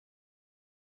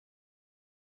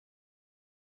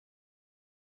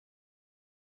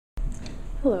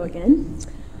Hello again.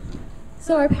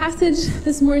 So our passage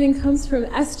this morning comes from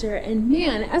Esther, and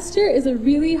man, Esther is a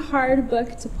really hard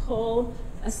book to pull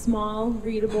a small,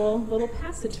 readable little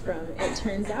passage from, it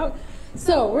turns out.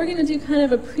 So we're going to do kind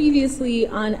of a previously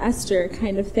on Esther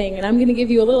kind of thing, and I'm going to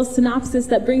give you a little synopsis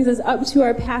that brings us up to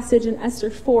our passage in Esther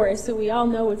 4, so we all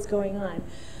know what's going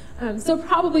on. So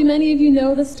probably many of you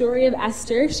know the story of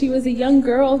Esther. She was a young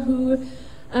girl who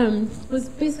was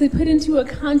basically put into a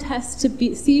contest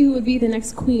to see who would be the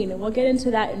next queen, and we'll get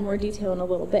into that in more detail in a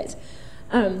little bit.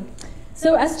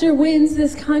 So Esther wins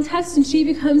this contest, and she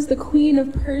becomes the queen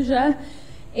of Persia,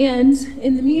 and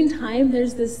in the meantime,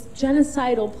 there's this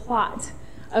genocidal plot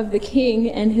of the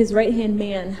king and his right-hand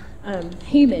man,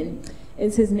 Haman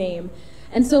is his name.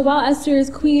 And so while Esther is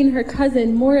queen, her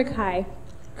cousin Mordecai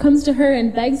comes to her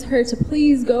and begs her to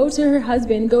please go to her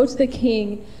husband, go to the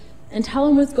king, and tell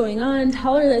him what's going on,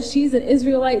 tell her that she's an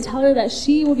Israelite, tell her that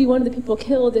she will be one of the people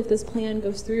killed if this plan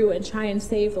goes through, and try and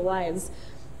save the lives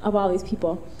of all these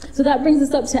people. So that brings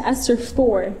us up to Esther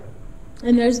 4.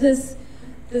 And there's this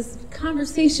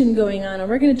conversation going on, and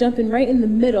we're going to jump in right in the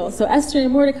middle. So Esther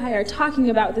and Mordecai are talking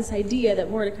about this idea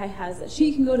that Mordecai has, that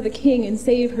she can go to the king and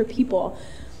save her people.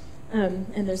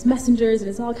 And there's messengers, and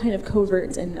it's all kind of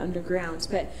covert and underground.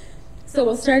 So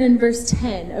we'll start in verse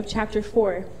 10 of chapter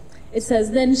 4. It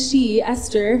says, "Then she,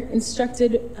 Esther,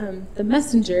 instructed the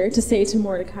messenger to say to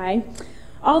Mordecai,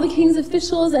 'All the king's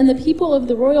officials and the people of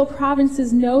the royal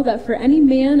provinces know that for any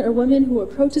man or woman who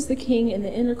approaches the king in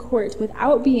the inner court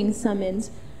without being summoned,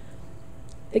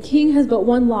 the king has but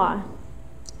one law,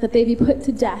 that they be put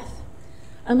to death,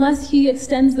 unless he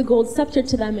extends the gold scepter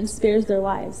to them and spares their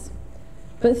lives.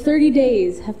 But 30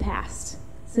 days have passed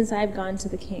since I have gone to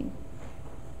the king.'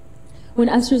 When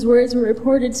Esther's words were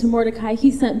reported to Mordecai,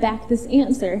 he sent back this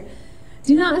answer,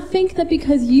 'Do not think that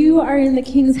because you are in the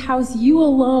king's house, you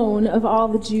alone of all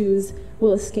the Jews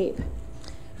will escape.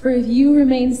 For if you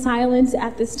remain silent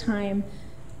at this time,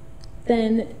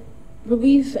 then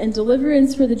relief and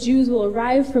deliverance for the Jews will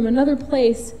arrive from another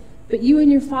place, but you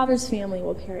and your father's family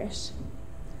will perish.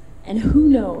 And who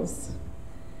knows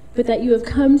but that you have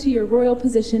come to your royal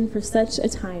position for such a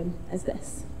time as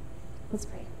this.'" Let's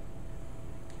pray.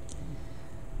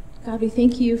 God, we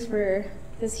thank you for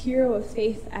this hero of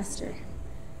faith, Esther.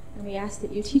 And we ask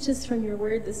that you teach us from your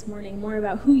word this morning more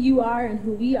about who you are and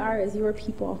who we are as your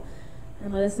people.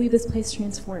 And let us leave this place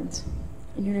transformed.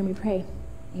 In your name we pray.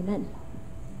 Amen.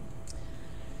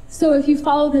 So if you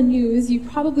follow the news, you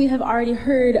probably have already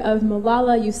heard of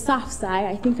Malala Yousafzai.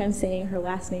 I think I'm saying her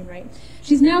last name right.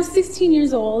 She's now 16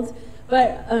 years old,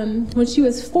 but when she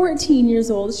was 14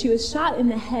 years old, she was shot in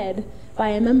the head by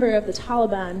a member of the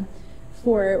Taliban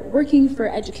for working for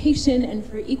education and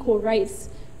for equal rights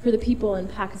for the people in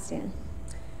Pakistan.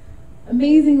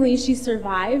 Amazingly, she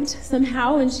survived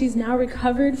somehow, and she's now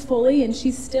recovered fully, and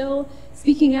she's still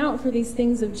speaking out for these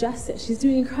things of justice. She's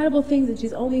doing incredible things, and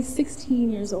she's only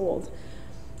 16 years old.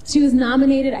 She was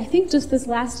nominated, I think just this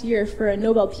last year, for a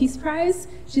Nobel Peace Prize.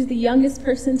 She's the youngest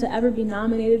person to ever be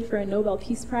nominated for a Nobel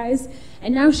Peace Prize,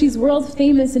 and now she's world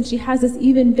famous, and she has this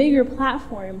even bigger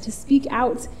platform to speak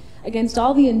out against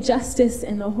all the injustice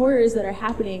and the horrors that are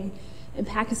happening in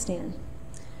Pakistan.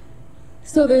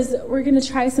 So we're going to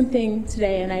try something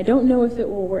today, and I don't know if it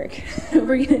will work.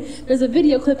 There's a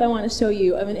video clip I want to show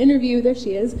you of an interview, there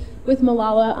she is, with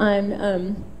Malala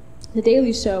on The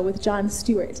Daily Show with Jon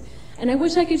Stewart. And I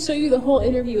wish I could show you the whole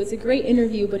interview. It's a great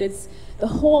interview, but the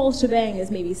whole shebang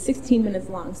is maybe 16 minutes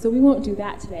long, so we won't do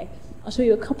that today. I'll show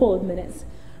you a couple of minutes.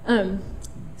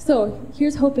 So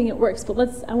here's hoping it works, but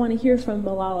I want to hear from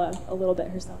Malala a little bit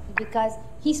herself. Because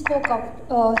he spoke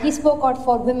out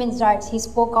for women's rights, he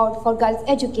spoke out for girls'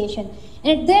 education.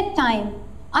 And at that time,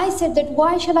 I said that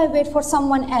why shall I wait for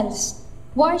someone else?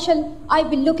 Why shall I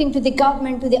be looking to the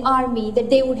government, to the army,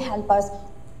 that they would help us?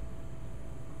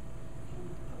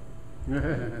 Oh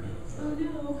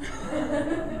no.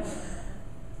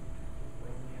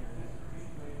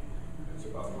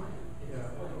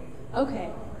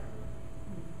 Okay.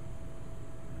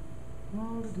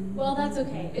 Well, that's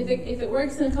okay. If it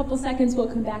works in a couple seconds, we'll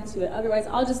come back to it. Otherwise,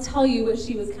 I'll just tell you what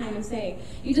she was kind of saying.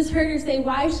 You just heard her say,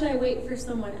 "Why should I wait for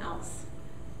someone else?"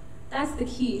 That's the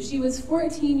key. She was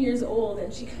 14 years old,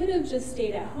 and she could have just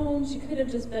stayed at home. She could have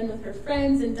just been with her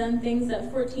friends and done things that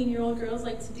 14-year-old girls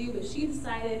like to do, but she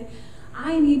decided,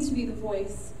 I need to be the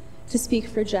voice to speak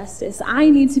for justice. I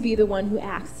need to be the one who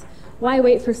acts. Why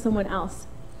wait for someone else?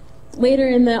 Later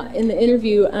in the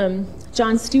interview,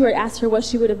 Jon Stewart asked her what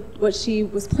she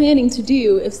was planning to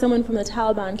do if someone from the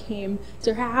Taliban came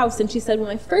to her house, and she said, "Well,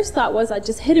 my first thought was I'd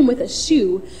just hit him with a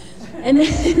shoe." And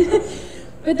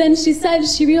But then she said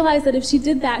she realized that if she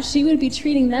did that, she would be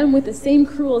treating them with the same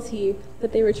cruelty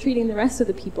that they were treating the rest of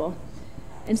the people.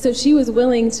 And so she was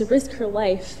willing to risk her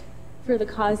life for the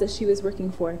cause that she was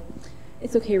working for.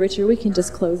 It's okay, Richard, we can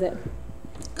just close it.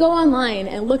 Go online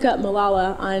and look up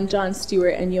Malala on Jon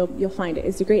Stewart, and you'll find it.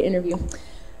 It's a great interview.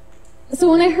 So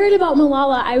when I heard about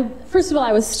Malala, first of all,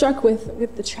 I was struck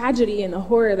with the tragedy and the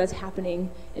horror that's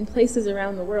happening in places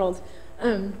around the world.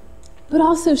 But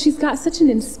also, she's got such an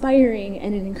inspiring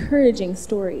and an encouraging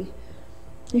story.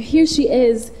 And here she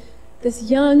is, this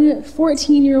young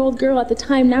 14-year-old girl at the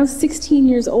time, now 16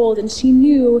 years old, and she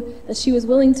knew that she was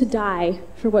willing to die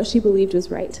for what she believed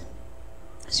was right.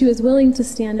 She was willing to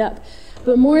stand up.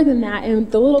 But more than that,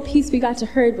 and the little piece we got to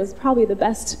hear was probably the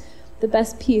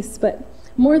best piece, but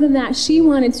more than that, she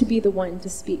wanted to be the one to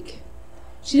speak.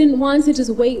 She didn't want to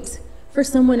just wait for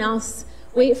someone else,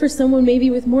 wait for someone maybe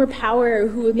with more power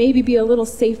who would maybe be a little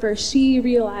safer. She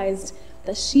realized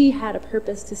that she had a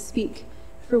purpose to speak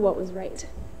for what was right.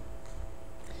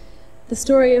 The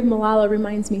story of Malala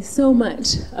reminds me so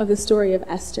much of the story of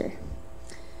Esther.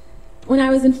 When I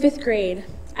was in 5th grade,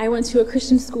 I went to a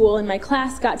Christian school, and my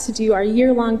class got to do our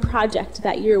year-long project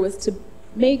that year was to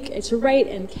write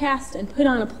and cast and put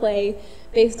on a play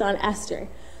based on Esther.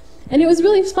 And it was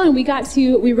really fun.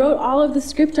 We wrote all of the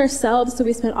script ourselves, so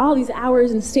we spent all these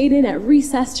hours and stayed in at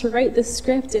recess to write the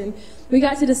script, and we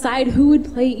got to decide who would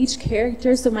play each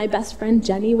character. So my best friend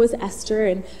Jenny was Esther,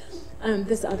 and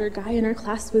this other guy in our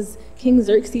class was King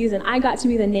Xerxes, and I got to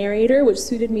be the narrator, which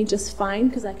suited me just fine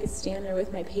because I could stand there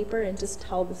with my paper and just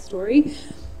tell the story.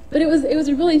 But it was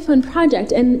a really fun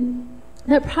project, and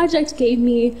that project gave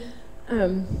me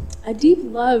a deep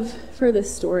love for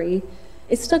this story.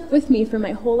 It stuck with me for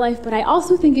my whole life, but I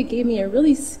also think it gave me a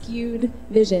really skewed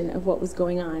vision of what was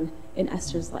going on in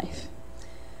Esther's life.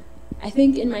 I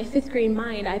think in my 5th grade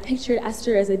mind, I pictured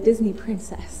Esther as a Disney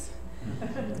princess.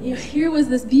 Here was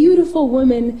this beautiful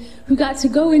woman who got to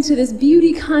go into this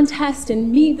beauty contest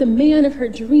and meet the man of her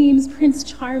dreams, Prince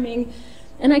Charming.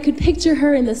 And I could picture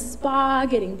her in the spa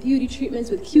getting beauty treatments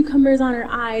with cucumbers on her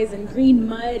eyes and green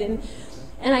mud.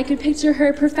 And I could picture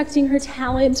her perfecting her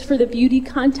talent for the beauty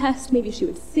contest. Maybe she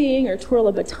would sing or twirl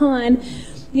a baton,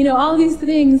 all these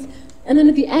things. And then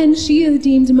at the end, she is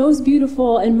deemed most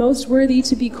beautiful and most worthy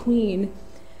to be queen.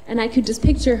 And I could just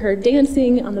picture her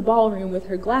dancing on the ballroom with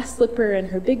her glass slipper and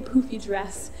her big poofy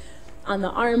dress on the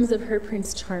arms of her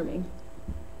Prince Charming.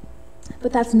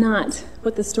 But that's not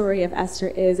what the story of Esther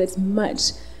is. It's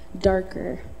much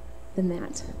darker than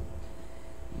that.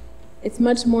 It's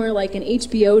much more like an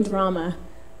HBO drama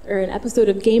or an episode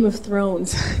of Game of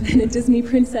Thrones than a Disney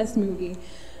princess movie.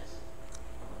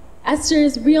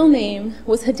 Esther's real name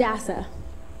was Hadassah,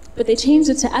 but they changed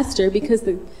it to Esther because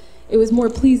it was more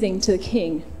pleasing to the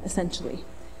king, essentially.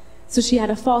 So she had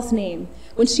a false name.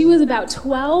 When she was about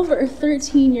 12 or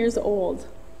 13 years old,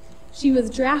 she was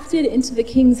drafted into the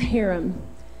king's harem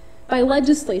by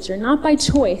legislature, not by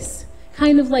choice,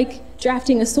 kind of like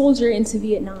drafting a soldier into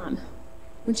Vietnam,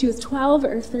 when she was 12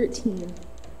 or 13.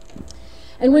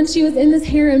 And when she was in this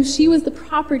harem, she was the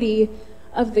property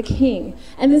of the king.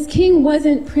 And this king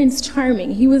wasn't Prince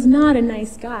Charming. He was not a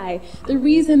nice guy. The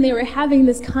reason they were having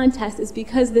this contest is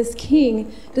because this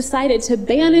king decided to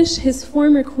banish his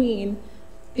former queen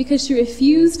because she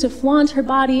refused to flaunt her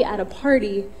body at a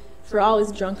party for all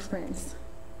his drunk friends.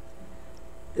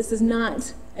 This is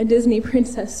not a Disney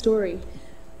princess story.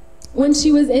 When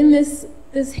she was in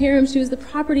this harem, she was the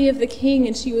property of the king,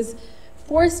 and she was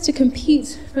forced to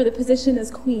compete for the position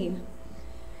as queen.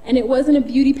 And it wasn't a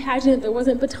beauty pageant. There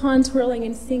wasn't baton twirling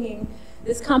and singing.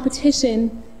 This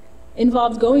competition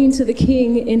involved going to the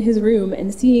king in his room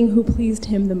and seeing who pleased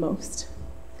him the most.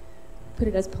 Put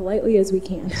it as politely as we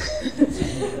can.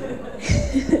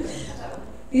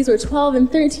 These were 12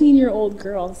 and 13-year-old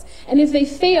girls. And if they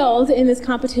failed in this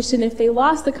competition, if they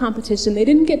lost the competition, they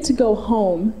didn't get to go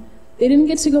home. They didn't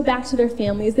get to go back to their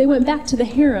families. They went back to the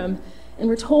harem and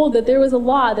were told that there was a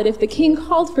law that if the king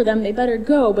called for them, they better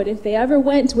go, but if they ever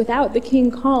went without the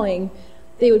king calling,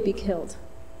 they would be killed.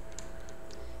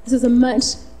 This is a much,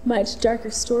 much darker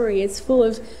story. It's full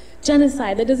of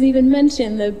genocide. That doesn't even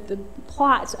mention the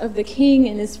plot of the king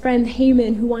and his friend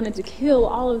Haman, who wanted to kill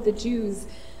all of the Jews.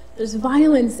 There's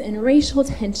violence and racial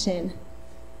tension.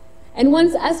 And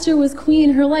once Esther was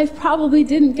queen, her life probably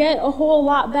didn't get a whole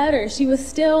lot better. She was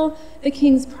still the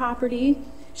king's property.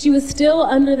 She was still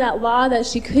under that law that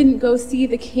she couldn't go see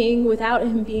the king without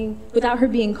her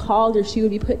being called, or she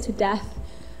would be put to death.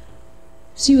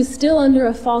 She was still under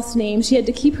a false name. She had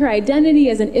to keep her identity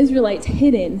as an Israelite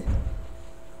hidden.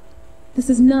 This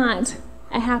is not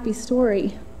a happy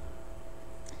story.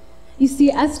 You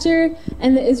see, Esther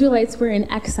and the Israelites were in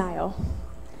exile.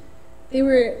 They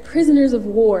were prisoners of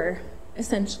war,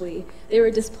 essentially. They were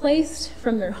displaced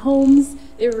from their homes.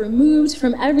 They were removed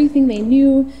from everything they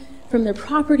knew, from their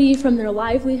property, from their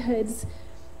livelihoods.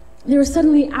 They were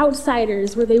suddenly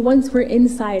outsiders where they once were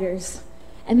insiders.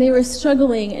 And they were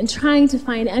struggling and trying to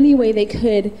find any way they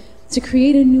could to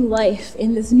create a new life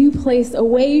in this new place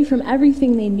away from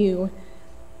everything they knew,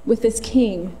 with this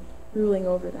king ruling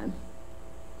over them.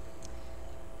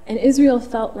 And Israel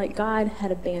felt like God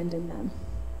had abandoned them.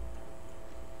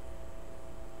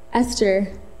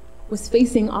 Esther was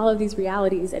facing all of these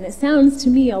realities, and it sounds to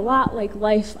me a lot like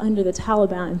life under the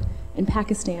Taliban in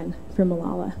Pakistan for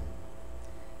Malala.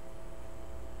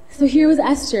 So here was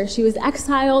Esther. She was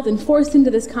exiled and forced into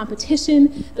this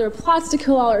competition. There were plots to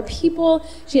kill all her people.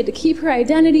 She had to keep her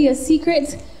identity a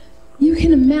secret. You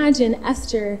can imagine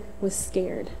Esther was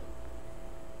scared.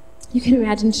 You can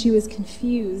imagine she was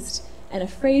confused and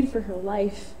afraid for her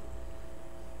life.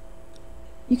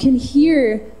 You can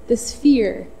hear this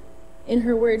fear in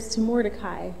her words to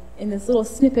Mordecai in this little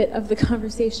snippet of the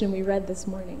conversation we read this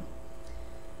morning.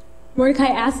 Mordecai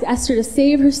asked Esther to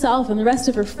save herself and the rest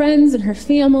of her friends and her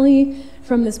family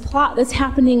from this plot that's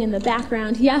happening in the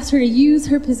background. He asked her to use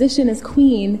her position as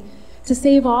queen to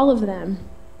save all of them.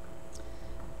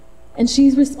 And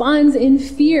she responds in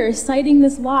fear, citing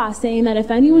this law, saying that if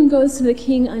anyone goes to the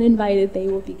king uninvited, they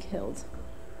will be killed.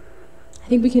 I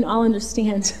think we can all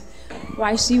understand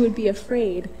why she would be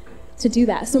afraid to do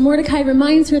that. So Mordecai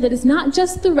reminds her that it's not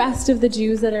just the rest of the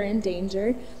Jews that are in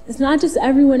danger. It's not just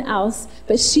everyone else,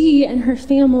 but she and her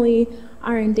family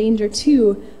are in danger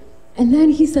too. And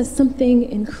then he says something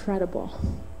incredible.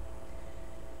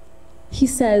 He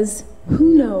says,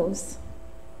 "Who knows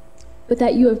but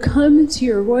that you have come to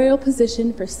your royal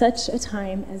position for such a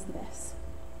time as this?"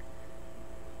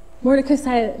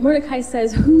 Mordecai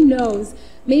says, "Who knows?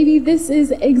 Maybe this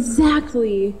is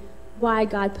exactly why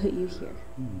God put you here."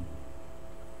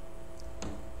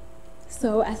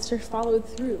 So Esther followed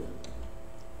through.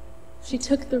 She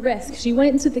took the risk. She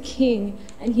went to the king,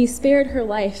 and he spared her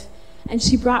life, and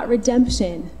she brought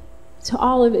redemption to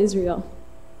all of Israel.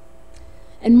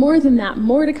 And more than that,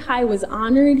 Mordecai was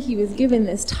honored. He was given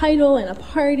this title and a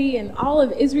party, and all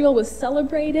of Israel was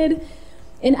celebrated.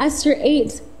 In Esther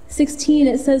 8:16,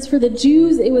 it says, "For the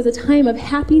Jews it was a time of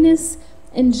happiness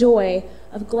and joy,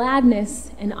 of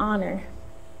gladness and honor."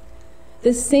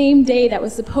 This same day that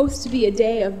was supposed to be a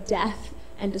day of death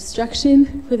and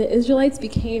destruction for the Israelites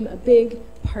became a big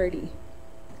party,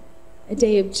 a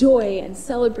day of joy and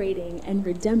celebrating and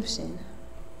redemption.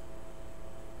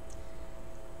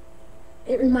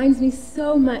 It reminds me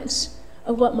so much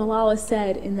of what Malala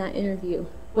said in that interview,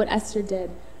 what Esther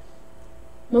did.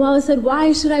 Malala said,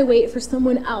 "Why should I wait for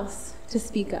someone else to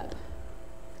speak up?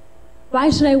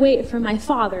 Why should I wait for my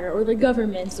father or the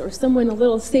government or someone a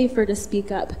little safer to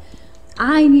speak up?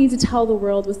 I need to tell the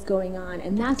world what's going on."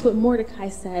 And that's what Mordecai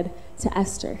said to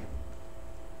Esther.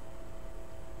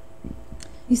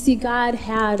 You see, God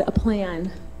had a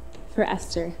plan for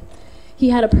Esther. He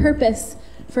had a purpose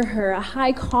for her, a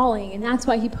high calling, and that's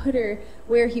why he put her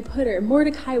where he put her.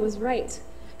 Mordecai was right.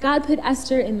 God put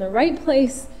Esther in the right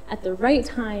place at the right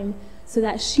time so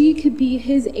that she could be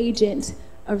his agent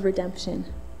of redemption.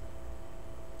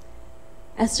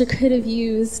 Esther could have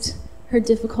used her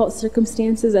difficult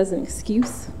circumstances as an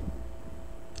excuse.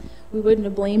 We wouldn't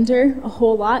have blamed her a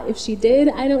whole lot if she did,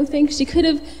 I don't think. She could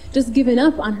have just given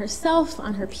up on herself,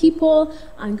 on her people,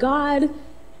 on God,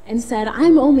 and said,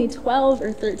 "I'm only 12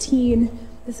 or 13.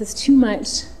 This is too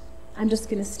much. I'm just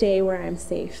going to stay where I'm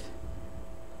safe."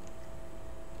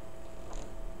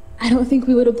 I don't think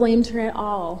we would have blamed her at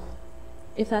all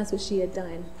if that's what she had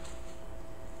done.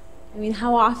 I mean,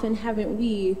 how often haven't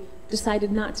we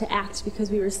decided not to act because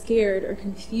we were scared or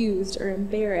confused or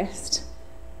embarrassed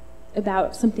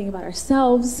about something about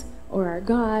ourselves or our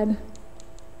God?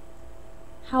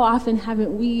 How often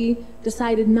haven't we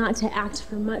decided not to act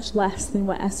for much less than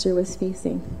what Esther was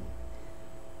facing?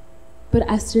 But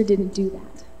Esther didn't do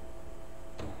that.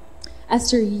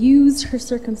 Esther used her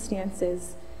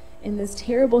circumstances in this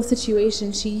terrible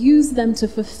situation. She used them to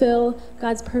fulfill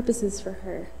God's purposes for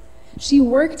her. She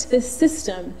worked this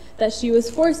system that she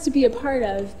was forced to be a part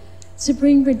of to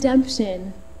bring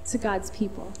redemption to God's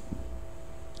people.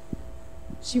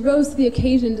 She rose to the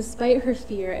occasion despite her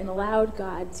fear and allowed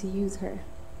God to use her.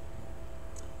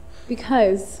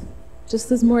 Because, just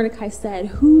as Mordecai said,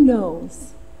 who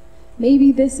knows?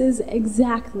 Maybe this is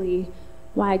exactly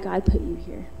why God put you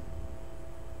here.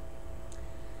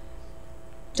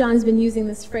 John's been using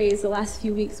this phrase the last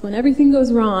few weeks: when everything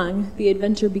goes wrong, the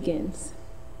adventure begins.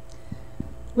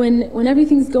 When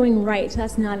everything's going right,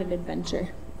 that's not an adventure.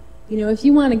 You know, if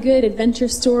you want a good adventure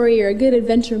story or a good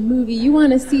adventure movie, you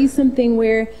want to see something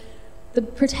where the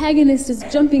protagonist is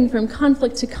jumping from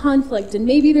conflict to conflict, and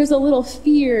maybe there's a little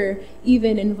fear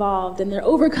even involved, and they're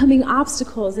overcoming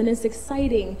obstacles, and it's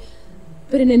exciting.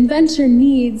 But an adventure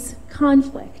needs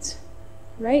conflict,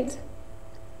 right?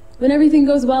 When everything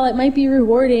goes well, it might be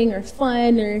rewarding or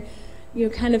fun or, you know,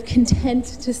 kind of content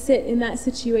to sit in that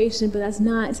situation, but that's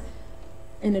not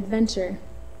an adventure.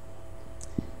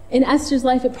 In Esther's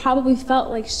life, it probably felt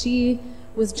like she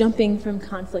was jumping from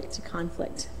conflict to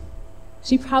conflict.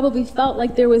 She probably felt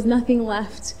like there was nothing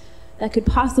left that could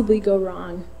possibly go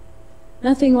wrong,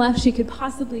 nothing left she could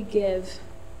possibly give.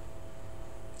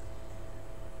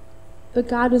 But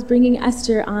God was bringing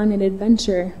Esther on an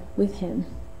adventure with him.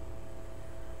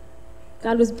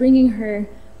 God was bringing her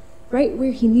right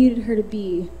where he needed her to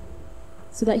be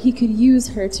so that he could use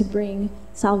her to bring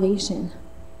salvation.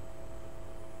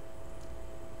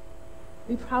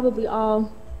 We probably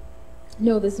all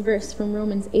know this verse from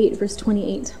Romans 8, verse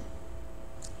 28.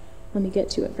 Let me get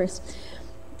to it first.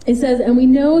 It says, "And we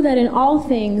know that in all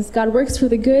things God works for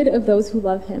the good of those who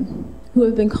love him, who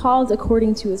have been called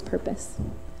according to his purpose."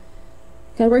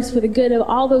 God works for the good of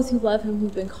all those who love him,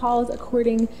 who've been called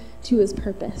according to his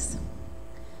purpose.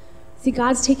 See,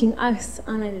 God's taking us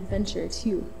on an adventure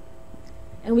too.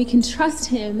 And we can trust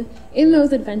him in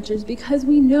those adventures because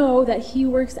we know that he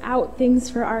works out things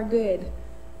for our good,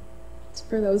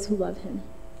 for those who love him.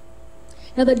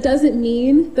 Now, that doesn't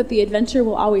mean that the adventure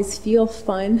will always feel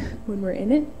fun when we're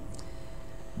in it.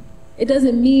 It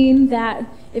doesn't mean that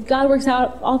if God works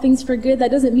out all things for good, that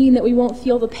doesn't mean that we won't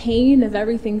feel the pain of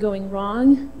everything going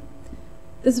wrong.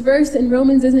 This verse in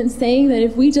Romans isn't saying that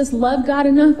if we just love God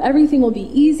enough, everything will be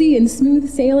easy and smooth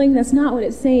sailing. That's not what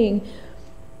it's saying.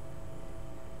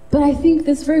 But I think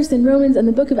this verse in Romans and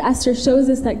the book of Esther shows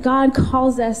us that God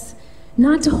calls us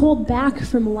not to hold back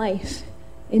from life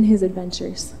in his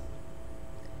adventures.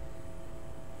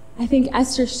 I think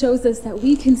Esther shows us that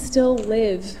we can still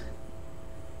live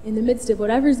in the midst of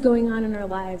whatever's going on in our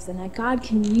lives, and that God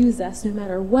can use us no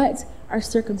matter what our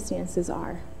circumstances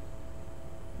are.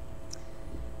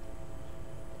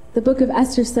 The book of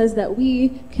Esther says that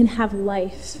we can have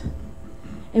life,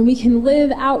 and we can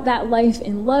live out that life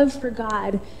in love for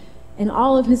God and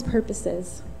all of his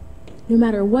purposes, no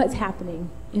matter what's happening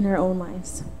in our own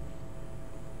lives.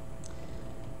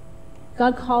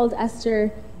 God called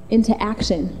Esther into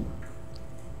action,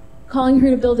 calling her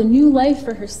to build a new life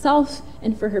for herself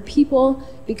and for her people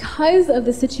because of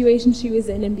the situation she was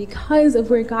in and because of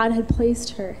where God had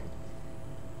placed her.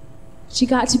 She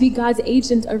got to be God's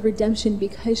agent of redemption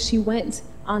because she went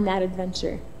on that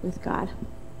adventure with God.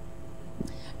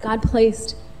 God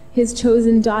placed his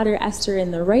chosen daughter Esther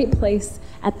in the right place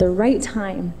at the right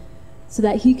time so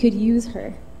that he could use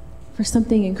her for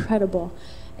something incredible.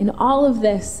 And all of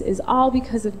this is all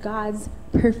because of God's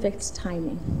perfect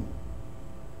timing.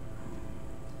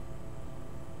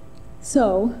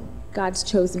 So, God's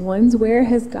chosen ones, where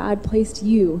has God placed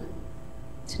you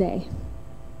today?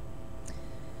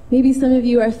 Maybe some of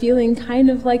you are feeling kind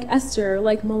of like Esther or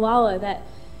like Malala, that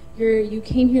you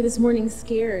came here this morning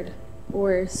scared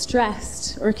or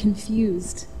stressed or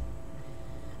confused.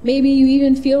 Maybe you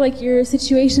even feel like your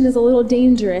situation is a little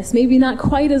dangerous, maybe not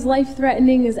quite as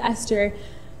life-threatening as Esther,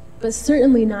 but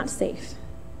certainly not safe.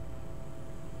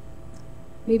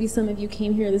 Maybe some of you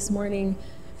came here this morning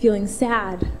feeling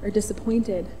sad or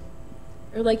disappointed,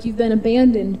 or like you've been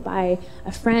abandoned by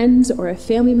a friend or a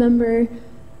family member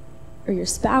or your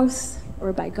spouse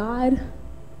or by God.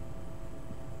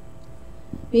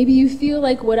 Maybe you feel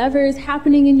like whatever is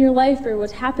happening in your life or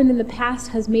what's happened in the past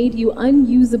has made you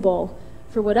unusable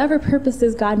for whatever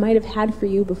purposes God might have had for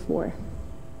you before.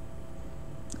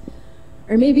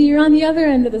 Or maybe you're on the other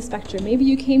end of the spectrum. Maybe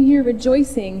you came here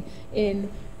rejoicing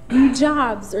in new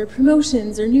jobs or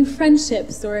promotions or new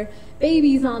friendships or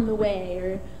babies on the way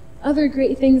or other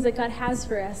great things that God has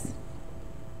for us.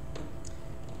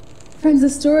 Friends, the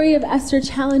story of Esther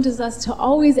challenges us to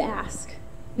always ask,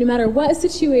 no matter what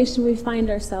situation we find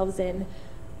ourselves in,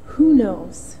 who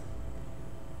knows?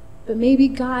 But maybe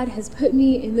God has put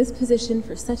me in this position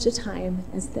for such a time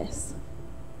as this.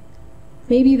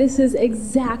 Maybe this is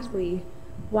exactly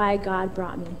why God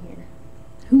brought me here.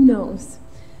 Who knows?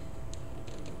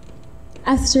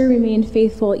 Esther remained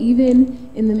faithful even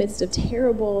in the midst of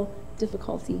terrible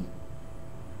difficulty.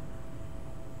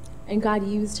 And God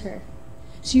used her.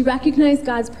 She recognized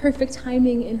God's perfect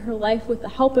timing in her life with the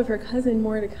help of her cousin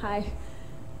Mordecai.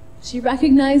 She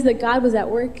recognized that God was at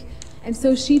work, and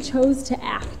so she chose to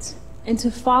act and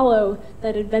to follow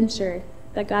that adventure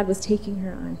that God was taking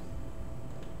her on.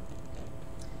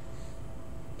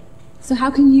 So how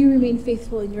can you remain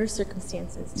faithful in your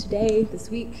circumstances today, this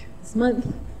week, this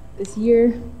month, this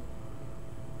year?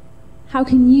 How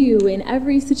can you, in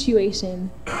every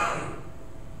situation,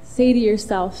 say to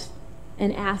yourself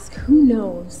and ask, who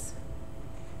knows?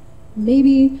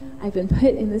 Maybe I've been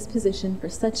put in this position for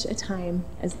such a time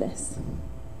as this.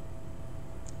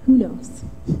 Who knows?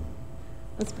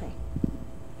 Let's pray.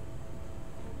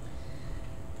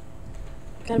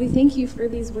 God, we thank you for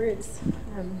these words.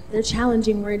 They're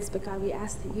challenging words, but God, we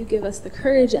ask that you give us the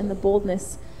courage and the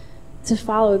boldness to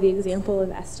follow the example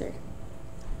of Esther.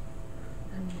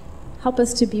 Help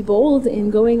us to be bold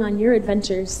in going on your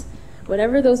adventures,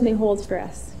 whatever those may hold for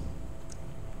us.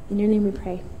 In your name we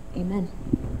pray. Amen.